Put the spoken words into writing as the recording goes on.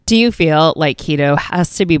Do you feel like keto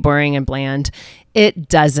has to be boring and bland? It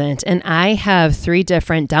doesn't. And I have 3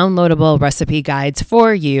 different downloadable recipe guides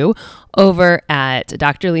for you over at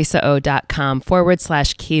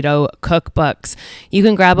drlisao.com/keto cookbooks. You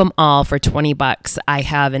can grab them all for $20. I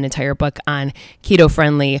have an entire book on keto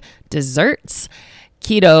friendly desserts,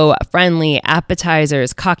 keto friendly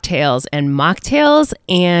appetizers, cocktails, and mocktails,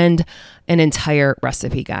 and an entire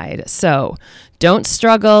recipe guide. So don't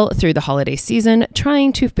struggle through the holiday season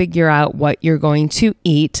trying to figure out what you're going to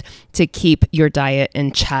eat to keep your diet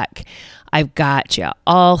in check. I've got you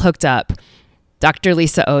all hooked up.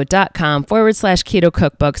 drlisao.com/keto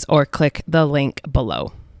cookbooks or click the link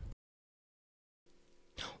below.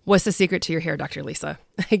 What's the secret to your hair, Dr. Lisa?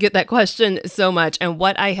 I get that question so much. And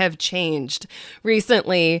what I have changed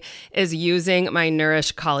recently is using my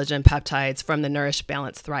Nourish collagen peptides from the Nourish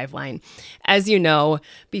Balance Thrive line. As you know,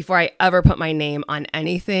 before I ever put my name on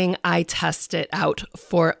anything, I test it out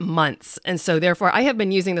for months. And so therefore, I have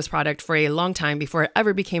been using this product for a long time before it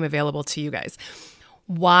ever became available to you guys.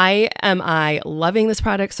 Why am I loving this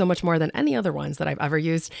product so much more than any other ones that I've ever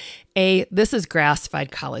used? This is grass-fed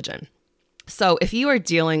collagen. So if you are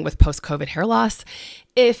dealing with post-COVID hair loss,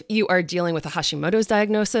 if you are dealing with a Hashimoto's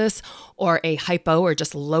diagnosis or a hypo or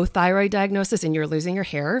just low thyroid diagnosis and you're losing your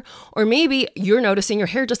hair, or maybe you're noticing your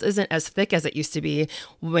hair just isn't as thick as it used to be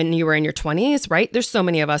when you were in your 20s, right? There's so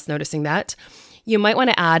many of us noticing that. You might want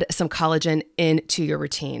to add some collagen into your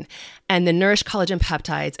routine. And the Nourish Collagen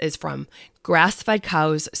Peptides is from grass-fed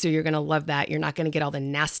cows, so you're going to love that. You're not going to get all the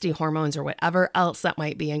nasty hormones or whatever else that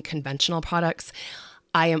might be in conventional products.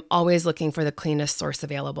 I am always looking for the cleanest source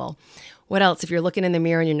available. What else? If you're looking in the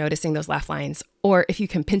mirror and you're noticing those laugh lines, or if you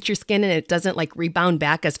can pinch your skin and it doesn't like rebound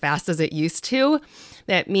back as fast as it used to,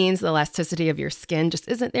 that means the elasticity of your skin just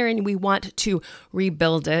isn't there, and we want to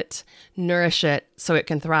rebuild it, nourish it so it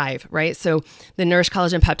can thrive, right? So the Nourish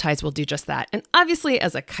Collagen Peptides will do just that. And obviously,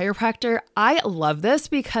 as a chiropractor, I love this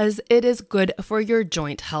because it is good for your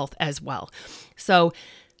joint health as well. So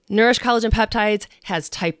Nourish Collagen Peptides has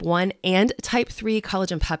type 1 and type 3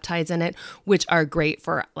 collagen peptides in it, which are great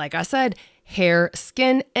for, like I said, hair,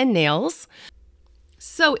 skin, and nails.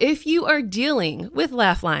 So if you are dealing with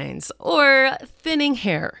laugh lines or thinning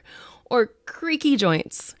hair or creaky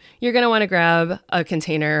joints, you're going to want to grab a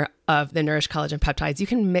container of the Nourish Collagen Peptides. You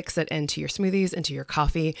can mix it into your smoothies, into your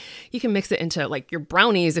coffee. You can mix it into like your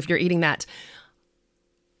brownies if you're eating that.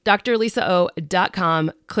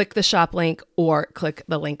 drlisao.com, click the shop link or click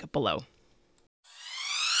the link below.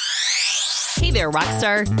 Hey there,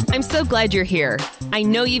 Rockstar. I'm so glad you're here. I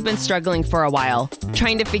know you've been struggling for a while,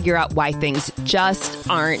 trying to figure out why things just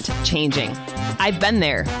aren't changing. I've been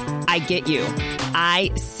there. I get you. I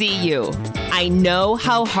see you. I know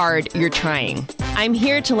how hard you're trying. I'm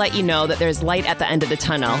here to let you know that there's light at the end of the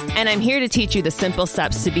tunnel, and I'm here to teach you the simple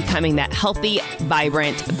steps to becoming that healthy,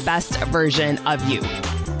 vibrant, best version of you.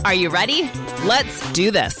 Are you ready? Let's do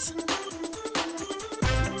this.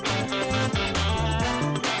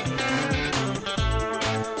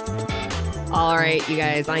 All right, you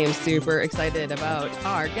guys, I am super excited about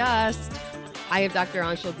our guest. I have Dr.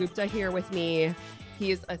 Anshul Gupta here with me. He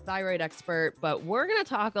is a thyroid expert, but we're going to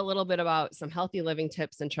talk a little bit about some healthy living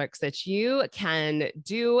tips and tricks that you can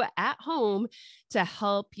do at home to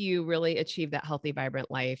help you really achieve that healthy, vibrant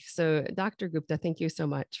life. So, Dr. Gupta, thank you so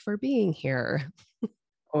much for being here.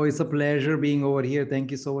 Oh, it's a pleasure being over here. Thank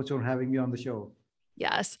you so much for having me on the show.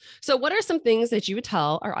 Yes. So what are some things that you would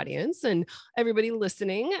tell our audience and everybody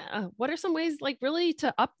listening? What are some ways like really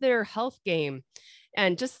to up their health game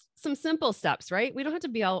and just some simple steps, right? We don't have to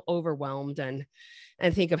be all overwhelmed and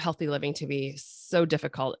think of healthy living to be so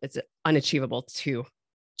difficult. It's unachievable to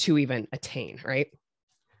even attain, right?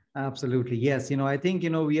 Absolutely. Yes. I think,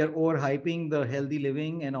 we are overhyping the healthy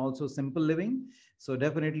living and also simple living. So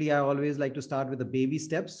definitely, I always like to start with the baby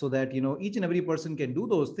steps so that, each and every person can do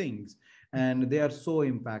those things and they are so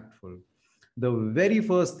impactful. The very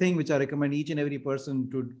first thing which I recommend each and every person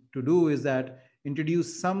to do is that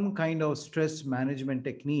introduce some kind of stress management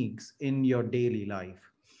techniques in your daily life.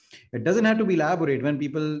 It doesn't have to be elaborate. When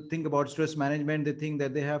people think about stress management, they think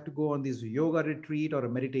that they have to go on this yoga retreat or a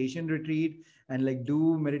meditation retreat and like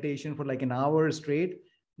do meditation for like an hour straight.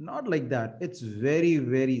 Not like that. It's very,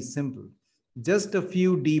 very simple. Just a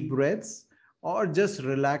few deep breaths or just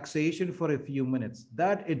relaxation for a few minutes.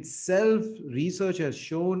 That itself, research has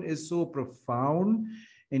shown, is so profound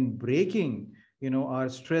in breaking our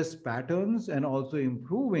stress patterns and also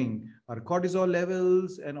improving our cortisol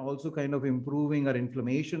levels and also kind of improving our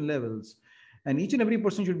inflammation levels. And each and every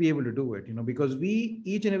person should be able to do it, because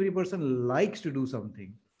each and every person likes to do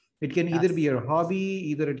something. It can either be your hobby,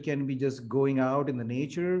 either it can be just going out in the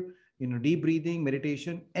nature, deep breathing,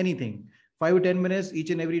 meditation, anything. 5 or 10 minutes each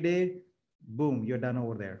and every day, boom, you're done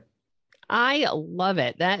over there. I love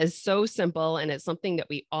it. That is so simple. And it's something that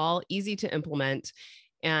we all easy to implement.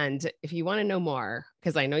 And if you want to know more,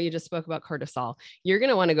 because I know you just spoke about cortisol, you're going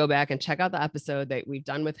to want to go back and check out the episode that we've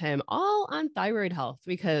done with him all on thyroid health,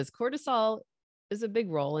 because cortisol is a big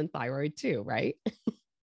role in thyroid too, right?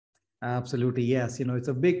 Absolutely. Yes. It's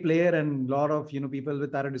a big player, and a lot of, people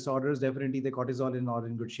with thyroid disorders, definitely the cortisol is not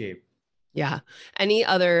in good shape. Yeah. Any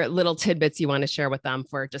other little tidbits you want to share with them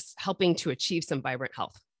for just helping to achieve some vibrant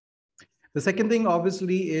health? The second thing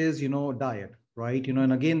obviously is, diet, right?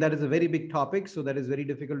 And again, that is a very big topic. So that is very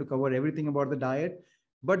difficult to cover everything about the diet.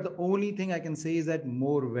 But the only thing I can say is that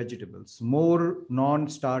more vegetables, more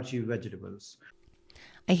non-starchy vegetables.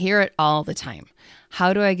 I hear it all the time.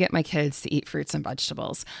 How do I get my kids to eat fruits and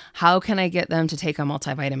vegetables? How can I get them to take a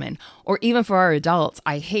multivitamin? Or even for our adults,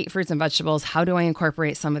 I hate fruits and vegetables. How do I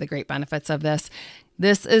incorporate some of the great benefits of this?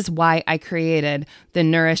 This is why I created the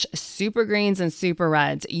Nourish Super Greens and Super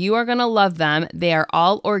Reds. You are going to love them. They are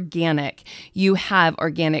all organic. You have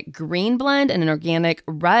organic green blend and an organic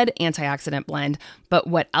red antioxidant blend. But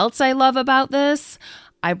what else I love about this?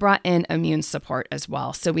 I brought in immune support as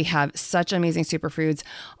well. So we have such amazing superfoods,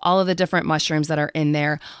 all of the different mushrooms that are in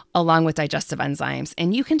there, along with digestive enzymes.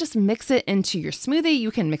 And you can just mix it into your smoothie.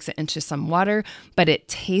 You can mix it into some water, but it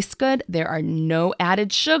tastes good. There are no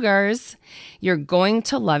added sugars. You're going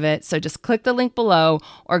to love it. So just click the link below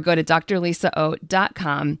or go to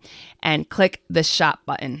drlisao.com and click the shop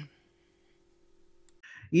button.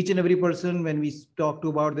 Each and every person, when we talk to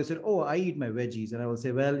about, they said, oh, I eat my veggies. And I will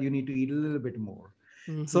say, well, you need to eat a little bit more.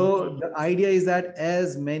 Mm-hmm. So the idea is that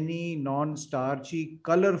as many non-starchy,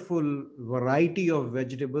 colorful variety of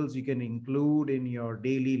vegetables you can include in your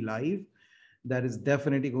daily life, that is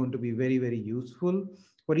definitely going to be very, very useful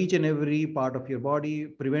for each and every part of your body,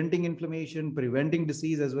 preventing inflammation, preventing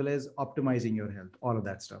disease, as well as optimizing your health, all of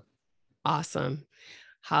that stuff. Awesome.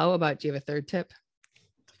 How about, do you have a third tip?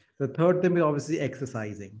 The third tip is obviously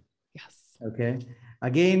exercising. Yes. Okay.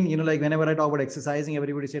 Again, like whenever I talk about exercising,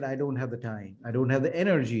 everybody said, I don't have the time. I don't have the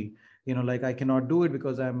energy. I cannot do it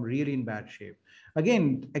because I'm really in bad shape.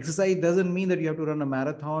 Again, exercise doesn't mean that you have to run a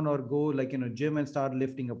marathon or go gym and start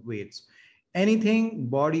lifting up weights. Anything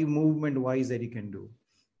body movement wise that you can do.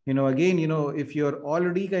 Again, if you're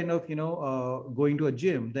already kind of, going to a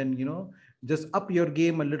gym, then, just up your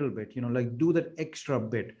game a little bit, do that extra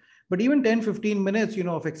bit. But even 10-15 minutes,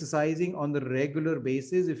 of exercising on the regular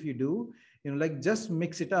basis, if you do, just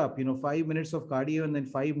mix it up, 5 minutes of cardio and then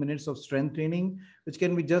 5 minutes of strength training, which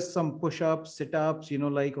can be just some push-ups, sit-ups,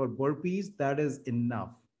 or burpees. That is enough.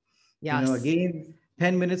 Yes. Again,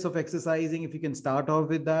 10 minutes of exercising. If you can start off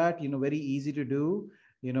with that, very easy to do,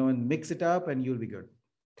 and mix it up and you'll be good.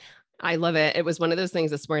 I love it. It was one of those things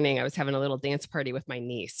this morning. I was having a little dance party with my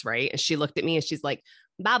niece, right? And she looked at me and she's like,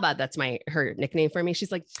 Baba, that's her nickname for me.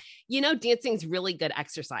 She's like, dancing's really good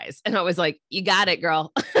exercise. And I was like, you got it,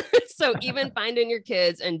 girl. So even finding your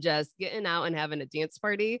kids and just getting out and having a dance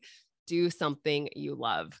party, do something you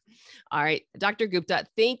love. All right, Dr. Gupta,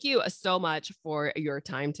 thank you so much for your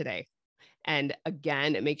time today. And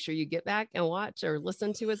again, make sure you get back and watch or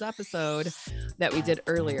listen to his episode that we did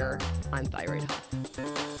earlier on thyroid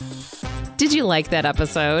health. Did you like that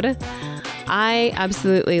episode? I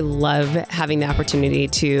absolutely love having the opportunity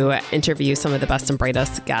to interview some of the best and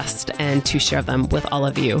brightest guests and to share them with all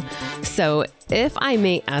of you. So if I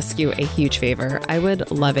may ask you a huge favor, I would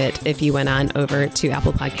love it if you went on over to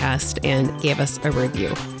Apple Podcast and gave us a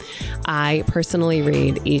review. I personally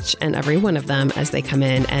read each and every one of them as they come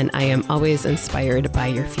in, and I am always inspired by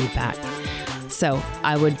your feedback. So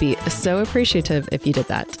I would be so appreciative if you did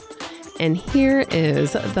that. And here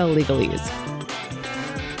is the legalese.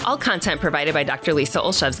 All content provided by Dr. Lisa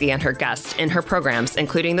Olszewski and her guests in her programs,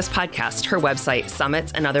 including this podcast, her website,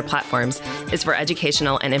 summits, and other platforms, is for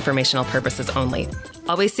educational and informational purposes only.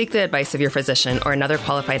 Always seek the advice of your physician or another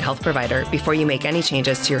qualified health provider before you make any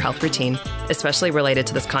changes to your health routine, especially related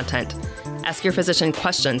to this content. Ask your physician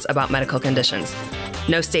questions about medical conditions.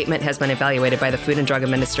 No statement has been evaluated by the Food and Drug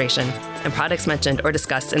Administration, and products mentioned or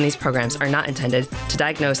discussed in these programs are not intended to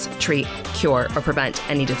diagnose, treat, cure, or prevent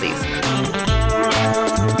any disease.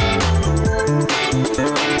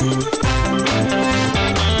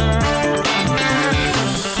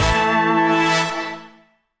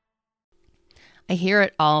 I hear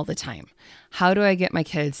it all the time. How do I get my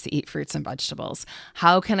kids to eat fruits and vegetables?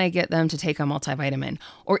 How can I get them to take a multivitamin?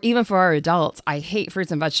 Or even for our adults, I hate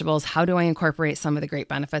fruits and vegetables. How do I incorporate some of the great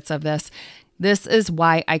benefits of this? This is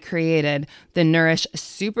why I created the Nourish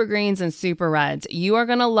Super Greens and Super Reds. You are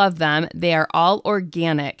going to love them. They are all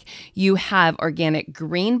organic. You have organic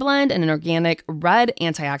green blend and an organic red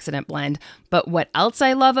antioxidant blend. But what else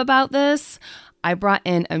I love about this? I brought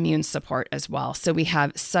in immune support as well. So we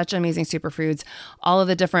have such amazing superfoods, all of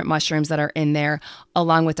the different mushrooms that are in there,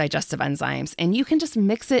 along with digestive enzymes. And you can just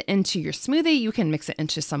mix it into your smoothie. You can mix it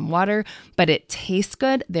into some water, but it tastes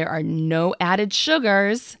good. There are no added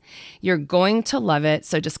sugars. You're going to love it.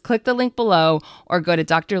 So just click the link below or go to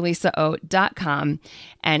drlisao.com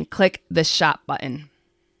and click the shop button.